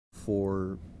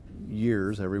for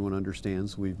years, everyone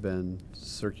understands, we've been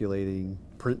circulating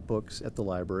print books at the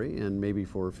library, and maybe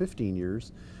for 15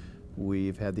 years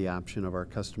we've had the option of our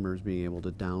customers being able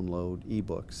to download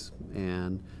eBooks.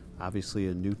 And obviously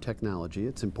a new technology.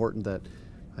 It's important that,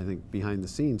 I think, behind the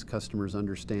scenes customers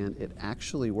understand it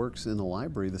actually works in the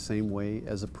library the same way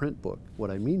as a print book. What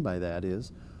I mean by that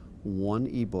is one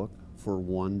ebook for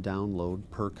one download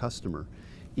per customer.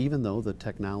 Even though the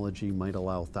technology might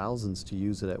allow thousands to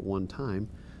use it at one time,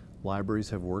 libraries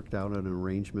have worked out an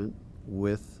arrangement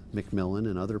with Macmillan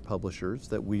and other publishers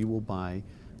that we will buy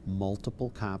multiple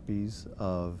copies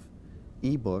of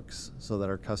ebooks so that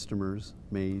our customers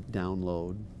may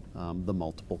download the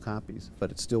multiple copies, but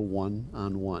it's still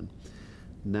one-on-one.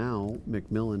 Now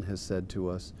Macmillan has said to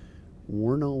us,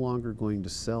 we're no longer going to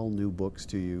sell new books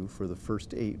to you for the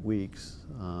first 8 weeks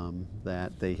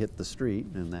that they hit the street,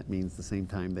 and that means the same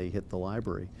time they hit the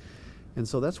library. And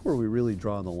so that's where we really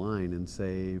draw the line and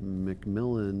say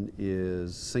Macmillan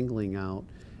is singling out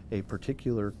a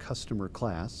particular customer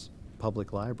class,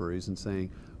 public libraries, and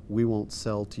saying we won't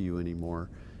sell to you anymore.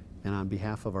 And on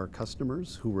behalf of our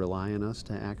customers who rely on us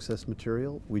to access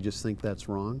material, we just think that's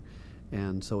wrong,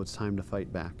 and so it's time to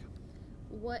fight back.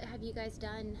 What have you guys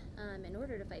done in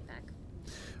order to fight back?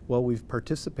 Well, we've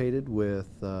participated with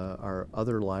our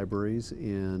other libraries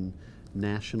in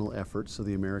national efforts. So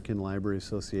the American Library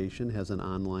Association has an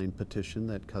online petition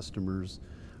that customers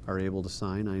are able to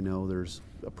sign. I know there's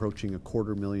approaching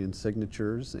 250,000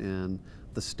 signatures, and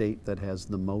the state that has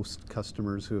the most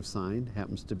customers who have signed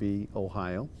happens to be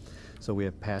Ohio. So we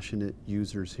have passionate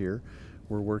users here.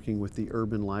 We're working with the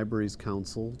Urban Libraries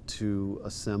Council to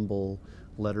assemble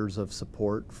letters of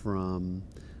support from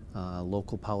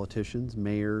local politicians,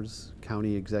 mayors,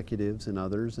 county executives, and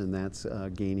others, and that's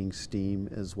gaining steam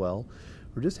as well.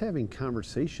 We're just having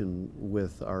conversation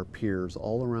with our peers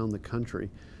all around the country.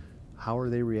 How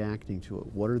are they reacting to it?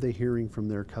 What are they hearing from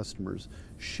their customers?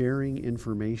 Sharing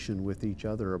information with each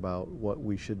other about what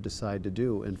we should decide to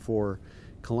do. And for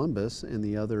Columbus and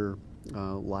the other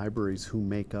libraries who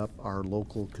make up our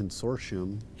local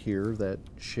consortium here that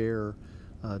share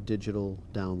digital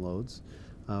downloads,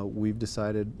 we've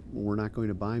decided we're not going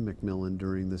to buy Macmillan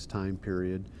during this time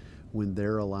period when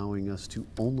they're allowing us to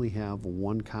only have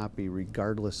one copy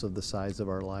regardless of the size of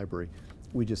our library.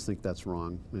 We just think that's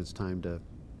wrong, and it's time to,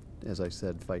 as I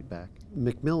said, fight back.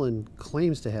 Macmillan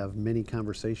claims to have many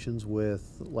conversations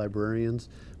with librarians,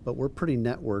 but we're pretty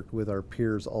networked with our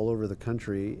peers all over the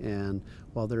country, and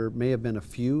while there may have been a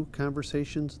few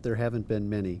conversations, there haven't been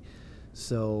many.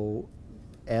 So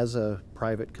as a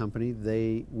private company,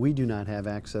 we do not have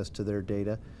access to their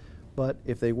data, but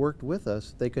if they worked with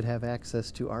us, they could have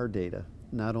access to our data,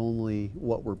 not only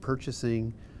what we're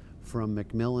purchasing from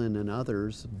Macmillan and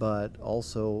others, but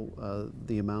also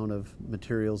the amount of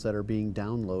materials that are being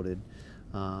downloaded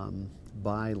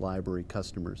by library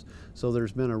customers. So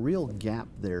there's been a real gap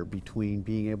there between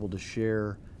being able to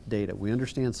share data. We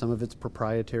understand some of it's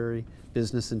proprietary,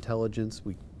 business intelligence,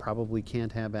 we probably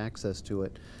can't have access to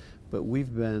it, but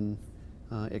we've been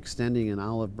extending an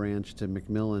olive branch to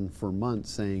Macmillan for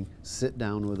months saying, sit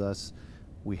down with us.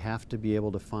 We have to be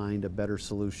able to find a better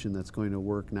solution that's going to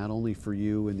work not only for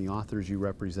you and the authors you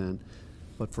represent,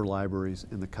 but for libraries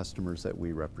and the customers that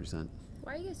we represent.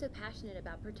 Why are you so passionate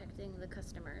about protecting the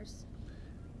customers?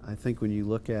 I think when you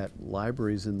look at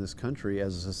libraries in this country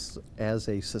as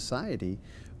a society,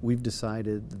 we've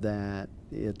decided that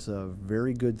it's a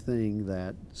very good thing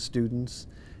that students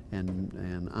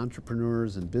and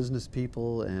entrepreneurs and business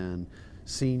people and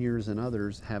seniors and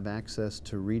others have access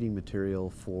to reading material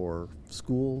for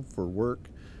school, for work,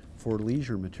 for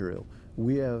leisure material.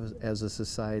 We have, as a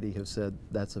society, have said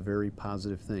that's a very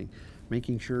positive thing.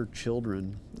 Making sure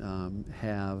children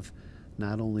have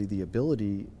not only the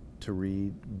ability to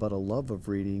read, but a love of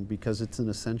reading, because it's an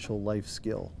essential life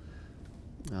skill.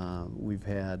 We've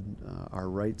had our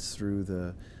rights through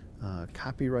the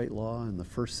copyright law and the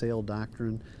first sale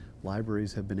doctrine.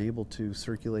 Libraries have been able to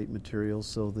circulate materials,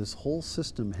 so this whole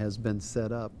system has been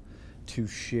set up to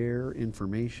share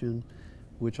information,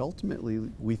 which ultimately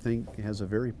we think has a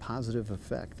very positive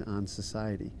effect on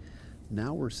society.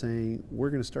 Now we're saying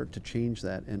we're going to start to change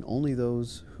that, and only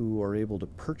those who are able to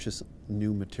purchase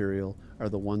new material are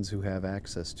the ones who have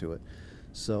access to it.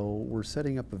 So we're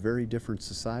setting up a very different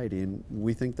society, and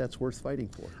we think that's worth fighting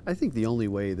for. I think the only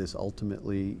way this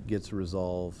ultimately gets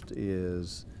resolved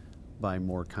is by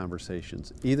more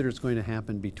conversations. Either it's going to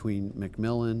happen between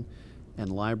Macmillan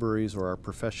and libraries or our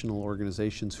professional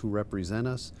organizations who represent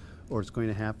us, or it's going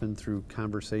to happen through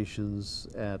conversations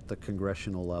at the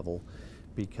congressional level,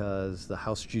 because the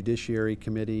House Judiciary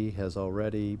Committee has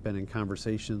already been in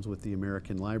conversations with the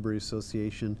American Library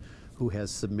Association, who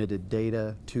has submitted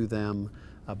data to them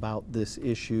about this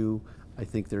issue. I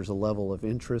think there's a level of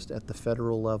interest at the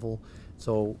federal level.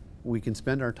 So we can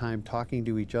spend our time talking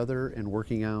to each other and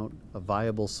working out a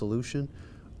viable solution,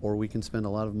 or we can spend a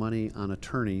lot of money on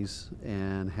attorneys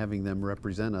and having them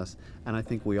represent us. And I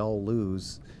think we all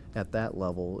lose at that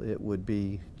level. It would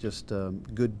be just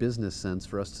good business sense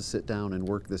for us to sit down and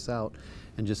work this out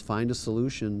and just find a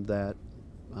solution that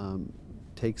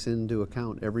takes into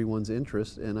account everyone's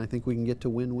interest, and I think we can get to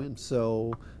win-win.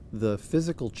 So the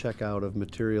physical checkout of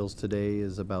materials today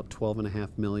is about 12.5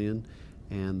 million,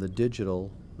 and the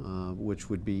digital, which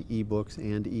would be eBooks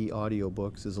and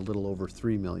e-audiobooks, is a little over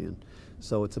 3 million.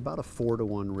 So it's about a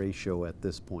 4-to-1 ratio at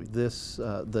this point.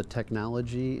 The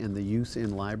technology and the use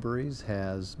in libraries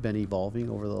has been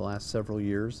evolving over the last several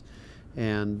years,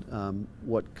 and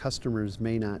what customers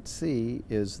may not see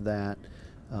is that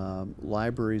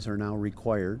libraries are now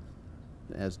required,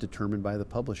 as determined by the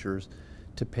publishers,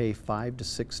 to pay 5 to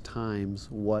 6 times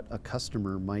what a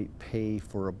customer might pay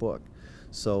for a book.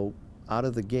 So out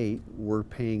of the gate, we're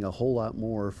paying a whole lot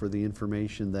more for the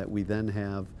information that we then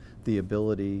have the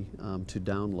ability to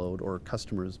download, or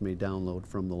customers may download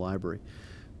from the library.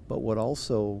 But what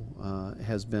also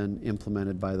has been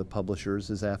implemented by the publishers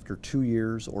is after 2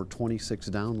 years or 26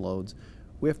 downloads,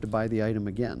 we have to buy the item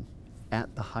again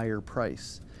at the higher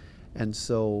price. And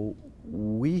so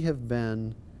we have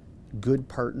been good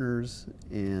partners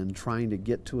in trying to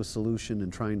get to a solution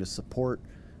and trying to support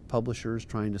publishers,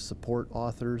 trying to support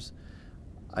authors.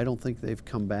 I don't think they've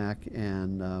come back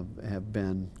and have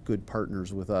been good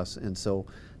partners with us. And so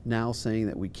now saying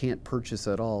that we can't purchase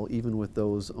at all, even with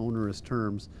those onerous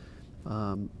terms,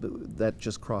 that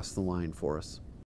just crossed the line for us.